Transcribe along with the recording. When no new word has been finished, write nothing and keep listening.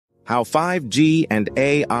how 5G and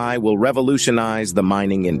AI will revolutionize the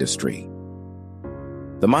mining industry.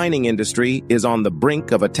 The mining industry is on the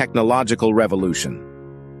brink of a technological revolution.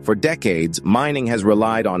 For decades, mining has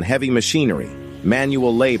relied on heavy machinery,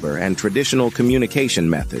 manual labor, and traditional communication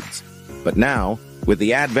methods. But now, with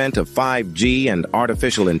the advent of 5G and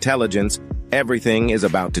artificial intelligence, everything is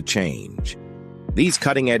about to change. These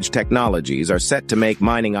cutting-edge technologies are set to make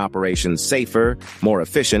mining operations safer, more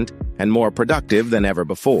efficient, and more productive than ever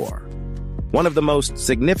before. One of the most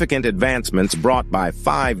significant advancements brought by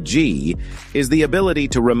 5G is the ability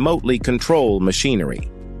to remotely control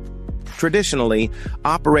machinery. Traditionally,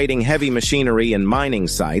 operating heavy machinery in mining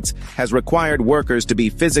sites has required workers to be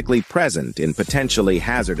physically present in potentially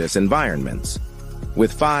hazardous environments.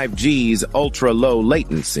 With 5G's ultra-low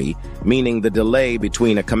latency, meaning the delay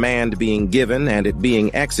between a command being given and it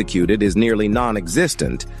being executed is nearly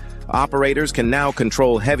non-existent, operators can now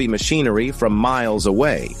control heavy machinery from miles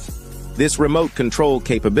away. This remote control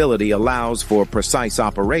capability allows for precise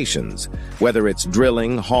operations, whether it's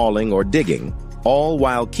drilling, hauling, or digging, all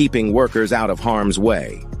while keeping workers out of harm's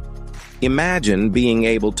way. Imagine being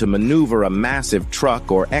able to maneuver a massive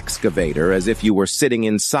truck or excavator as if you were sitting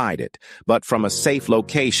inside it, but from a safe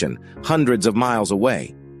location, hundreds of miles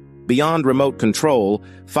away. Beyond remote control,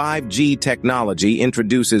 5G technology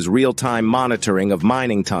introduces real-time monitoring of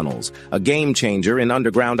mining tunnels, a game-changer in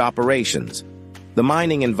underground operations. The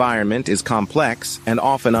mining environment is complex and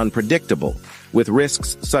often unpredictable, with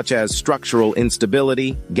risks such as structural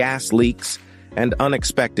instability, gas leaks, and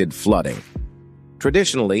unexpected flooding.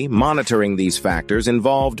 Traditionally, monitoring these factors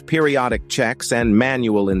involved periodic checks and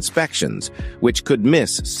manual inspections, which could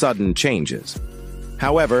miss sudden changes.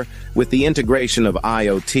 However, with the integration of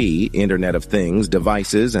IoT, Internet of Things,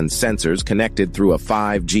 devices and sensors connected through a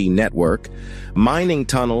 5G network, mining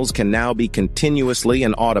tunnels can now be continuously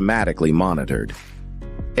and automatically monitored.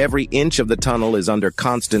 Every inch of the tunnel is under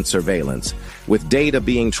constant surveillance, with data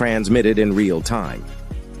being transmitted in real time.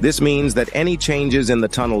 This means that any changes in the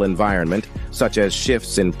tunnel environment, such as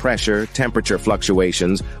shifts in pressure, temperature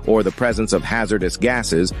fluctuations, or the presence of hazardous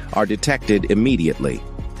gases, are detected immediately.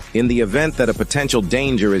 In the event that a potential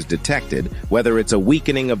danger is detected, whether it's a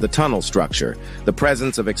weakening of the tunnel structure, the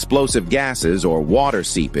presence of explosive gases, or water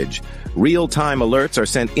seepage, real-time alerts are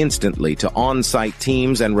sent instantly to on-site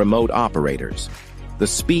teams and remote operators. The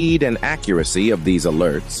speed and accuracy of these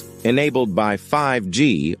alerts, enabled by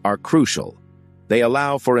 5G, are crucial. They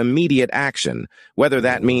allow for immediate action, whether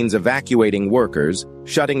that means evacuating workers,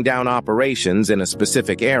 shutting down operations in a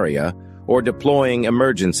specific area, or deploying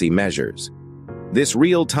emergency measures. This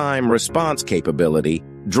real-time response capability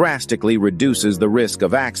drastically reduces the risk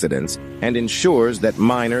of accidents and ensures that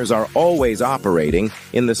miners are always operating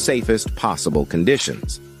in the safest possible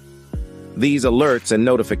conditions. These alerts and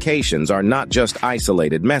notifications are not just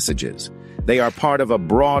isolated messages. They are part of a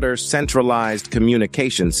broader, centralized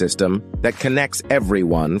communication system that connects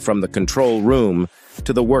everyone from the control room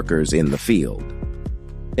to the workers in the field.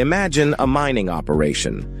 Imagine a mining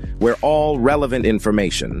operation where all relevant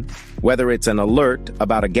information, whether it's an alert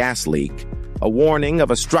about a gas leak, a warning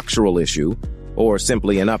of a structural issue, or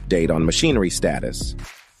simply an update on machinery status,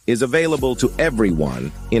 is available to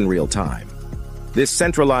everyone in real time. This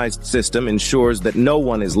centralized system ensures that no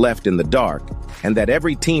one is left in the dark and that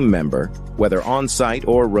every team member, whether on-site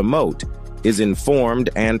or remote, is informed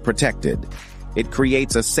and protected. It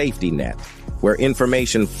creates a safety net where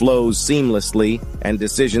information flows seamlessly and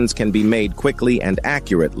decisions can be made quickly and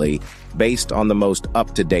accurately based on the most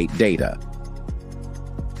up-to-date data.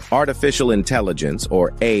 Artificial intelligence,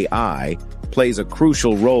 or AI, plays a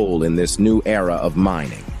crucial role in this new era of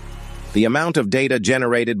mining. The amount of data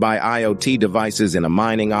generated by IoT devices in a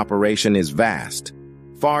mining operation is vast,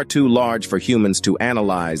 far too large for humans to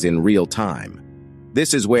analyze in real time.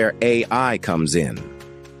 This is where AI comes in.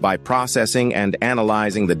 By processing and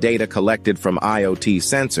analyzing the data collected from IoT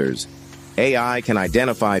sensors, AI can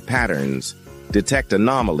identify patterns, detect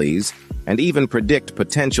anomalies, and even predict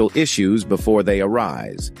potential issues before they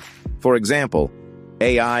arise. For example,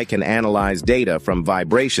 AI can analyze data from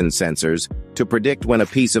vibration sensors to predict when a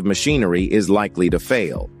piece of machinery is likely to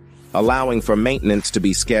fail, allowing for maintenance to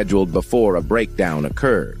be scheduled before a breakdown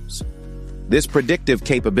occurs. This predictive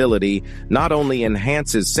capability not only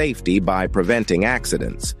enhances safety by preventing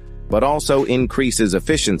accidents, but also increases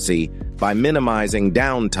efficiency by minimizing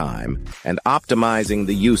downtime and optimizing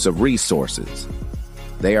the use of resources.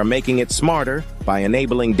 They are making it smarter by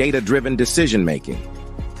enabling data-driven decision-making.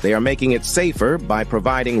 They are making it safer by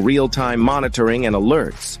providing real-time monitoring and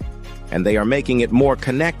alerts. And they are making it more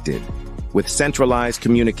connected with centralized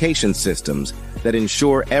communication systems that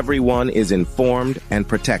ensure everyone is informed and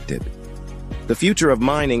protected. The future of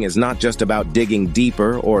mining is not just about digging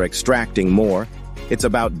deeper or extracting more. It's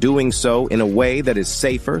about doing so in a way that is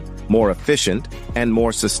safer, more efficient, and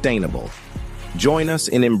more sustainable. Join us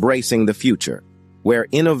in embracing the future, where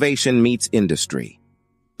innovation meets industry.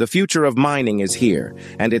 The future of mining is here,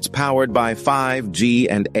 and it's powered by 5G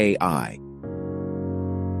and AI.